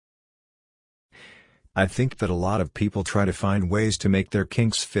I think that a lot of people try to find ways to make their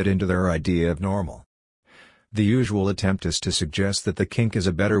kinks fit into their idea of normal. The usual attempt is to suggest that the kink is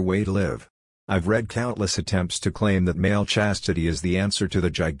a better way to live. I've read countless attempts to claim that male chastity is the answer to the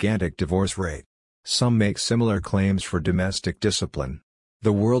gigantic divorce rate. Some make similar claims for domestic discipline.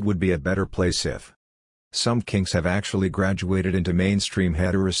 The world would be a better place if. Some kinks have actually graduated into mainstream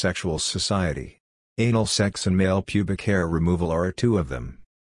heterosexual society. Anal sex and male pubic hair removal are two of them.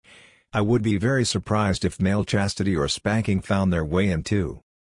 I would be very surprised if male chastity or spanking found their way into.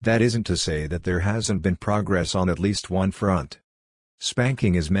 That isn't to say that there hasn't been progress on at least one front.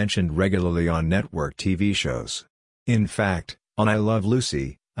 Spanking is mentioned regularly on network TV shows. In fact, on I Love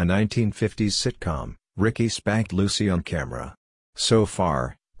Lucy, a 1950s sitcom, Ricky spanked Lucy on camera. So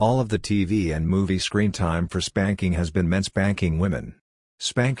far, all of the TV and movie screen time for spanking has been men spanking women.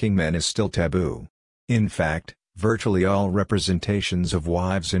 Spanking men is still taboo. In fact, virtually all representations of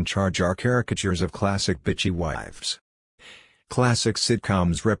wives in charge are caricatures of classic bitchy wives. Classic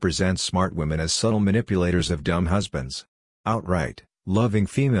sitcoms represent smart women as subtle manipulators of dumb husbands. Outright, loving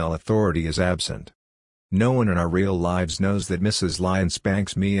female authority is absent. No one in our real lives knows that Mrs. Lyon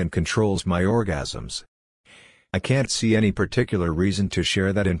spanks me and controls my orgasms. I can't see any particular reason to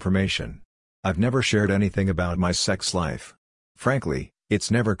share that information. I've never shared anything about my sex life. Frankly,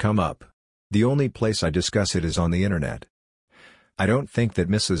 it's never come up. The only place I discuss it is on the internet. I don't think that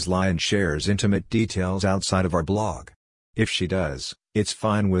Mrs. Lyon shares intimate details outside of our blog. If she does, it's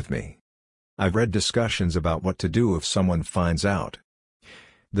fine with me. I've read discussions about what to do if someone finds out.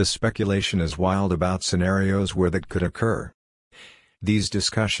 The speculation is wild about scenarios where that could occur. These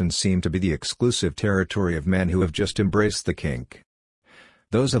discussions seem to be the exclusive territory of men who have just embraced the kink.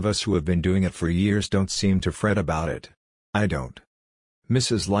 Those of us who have been doing it for years don't seem to fret about it. I don't.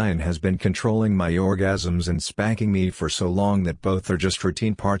 Mrs. Lyon has been controlling my orgasms and spanking me for so long that both are just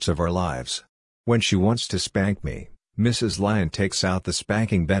routine parts of our lives. When she wants to spank me, Mrs. Lyon takes out the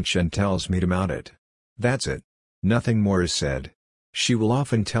spanking bench and tells me to mount it. That's it. Nothing more is said. She will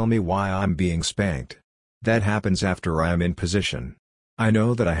often tell me why I'm being spanked. That happens after I am in position. I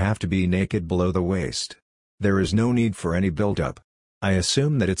know that I have to be naked below the waist. There is no need for any build-up. I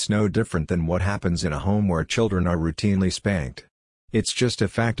assume that it's no different than what happens in a home where children are routinely spanked. It's just a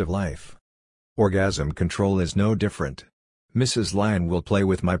fact of life. Orgasm control is no different. Mrs. Lyon will play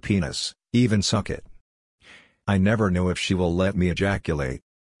with my penis, even suck it. I never know if she will let me ejaculate.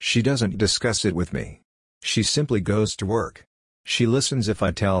 She doesn't discuss it with me. She simply goes to work. She listens if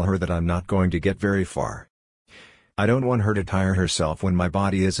I tell her that I'm not going to get very far. I don't want her to tire herself when my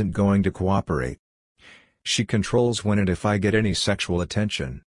body isn't going to cooperate. She controls when and if I get any sexual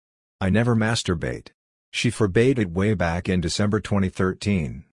attention. I never masturbate. She forbade it way back in December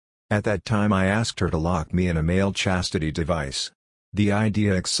 2013. At that time I asked her to lock me in a male chastity device. The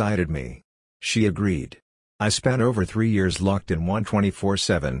idea excited me. She agreed. I spent over 3 years locked in one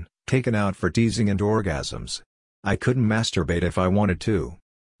 24/7, taken out for teasing and orgasms. I couldn't masturbate if I wanted to.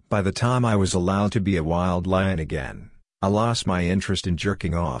 By the time I was allowed to be a wild lion again, I lost my interest in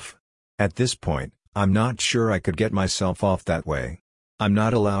jerking off. At this point, I'm not sure I could get myself off that way. I'm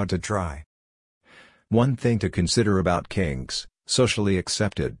not allowed to try. One thing to consider about kinks, socially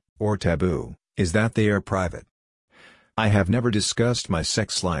accepted, or taboo, is that they are private. I have never discussed my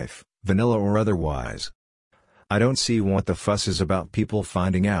sex life, vanilla or otherwise. I don't see what the fuss is about people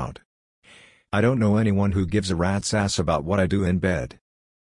finding out. I don't know anyone who gives a rat's ass about what I do in bed.